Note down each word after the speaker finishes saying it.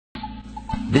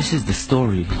This is the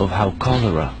story of how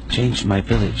cholera changed my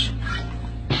village.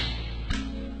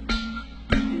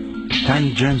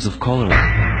 Tiny germs of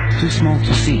cholera, too small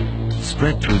to see,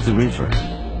 spread through the river.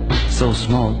 So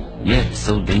small, yet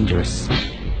so dangerous.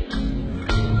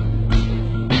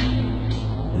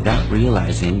 Without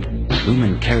realizing,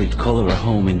 women carried cholera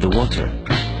home in the water.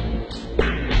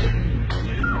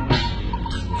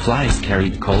 Flies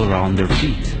carried cholera on their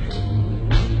feet.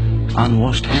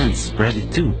 Unwashed hands spread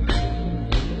it too.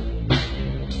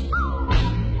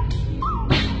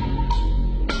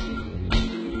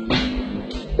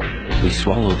 We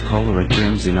swallowed cholera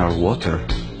germs in our water,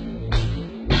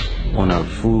 on our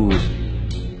food,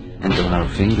 and on our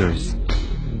fingers.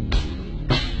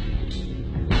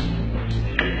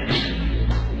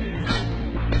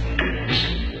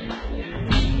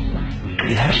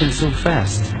 It happened so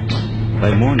fast.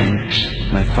 By morning,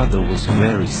 my father was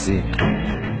very sick.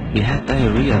 He had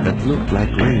diarrhea that looked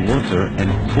like rainwater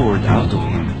and poured out of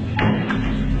him.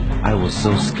 I was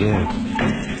so scared.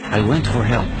 I went for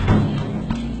help.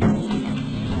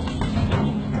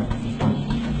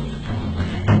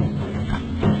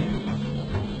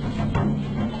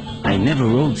 I never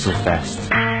rode so fast.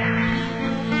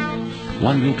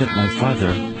 One look at my father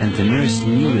and the nurse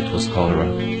knew it was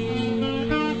cholera.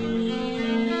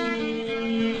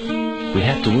 We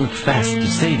had to work fast to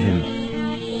save him.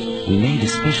 We made a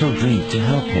special drink to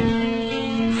help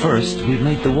him. First, we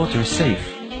made the water safe.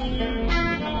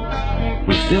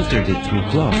 We filtered it through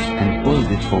cloth and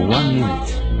boiled it for 1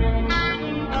 minute.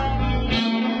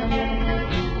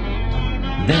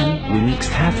 Then we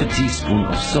mixed half a teaspoon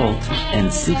of salt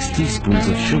and 6 teaspoons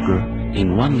of sugar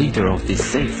in 1 liter of this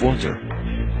safe water.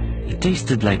 It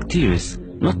tasted like tears,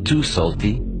 not too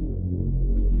salty.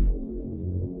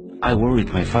 I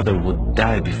worried my father would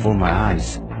die before my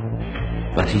eyes,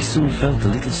 but he soon felt a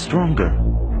little stronger.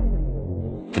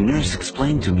 The nurse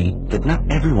explained to me that not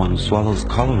everyone who swallows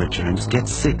cholera germs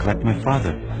gets sick like my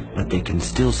father, but they can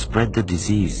still spread the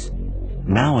disease.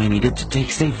 Now I needed to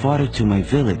take safe water to my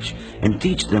village and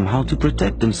teach them how to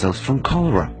protect themselves from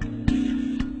cholera.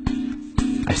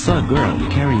 I saw a girl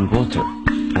carrying water.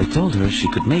 I told her she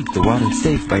could make the water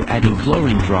safe by adding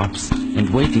chlorine drops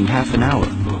and waiting half an hour.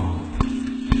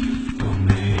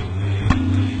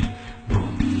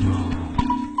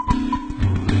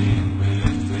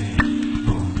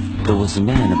 There was a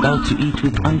man about to eat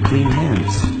with unclean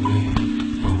hands.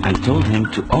 I told him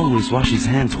to always wash his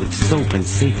hands with soap and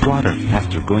safe water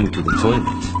after going to the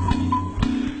toilet.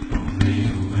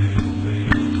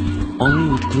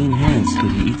 Only with clean hands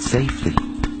could he eat safely.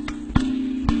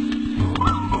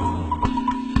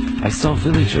 I saw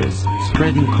villagers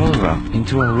spreading cholera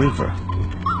into our river.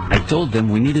 I told them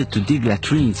we needed to dig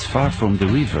latrines far from the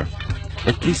river,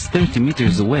 at least 30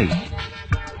 meters away.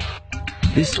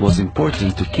 This was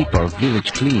important to keep our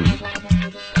village clean.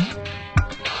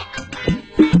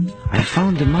 I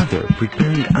found a mother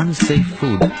preparing unsafe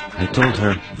food. I told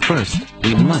her, first,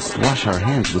 we must wash our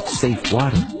hands with safe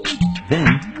water. Then,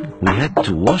 we had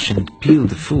to wash and peel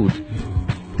the food,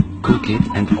 cook it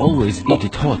and always eat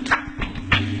it hot,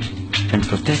 and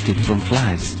protect it from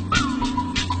flies.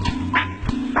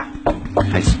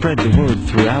 I spread the word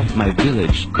throughout my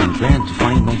village and ran to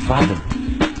find my father.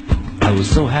 I was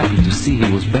so happy to see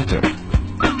he was better.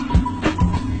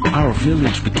 Our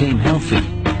village became healthy.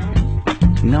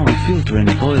 Now we filter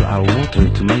and boil our water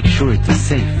to make sure it is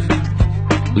safe.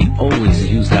 We always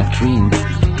use latrines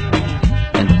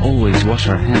and always wash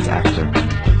our hands after.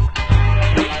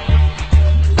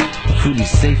 Food is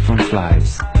safe from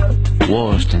flies,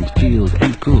 washed and peeled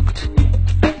and cooked.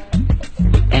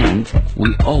 And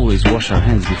we always wash our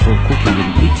hands before cooking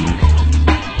and eating.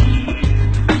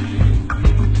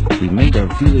 We made our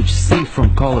village safe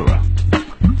from cholera.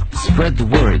 Spread the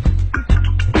word.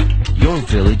 Your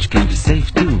village can be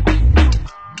safe too.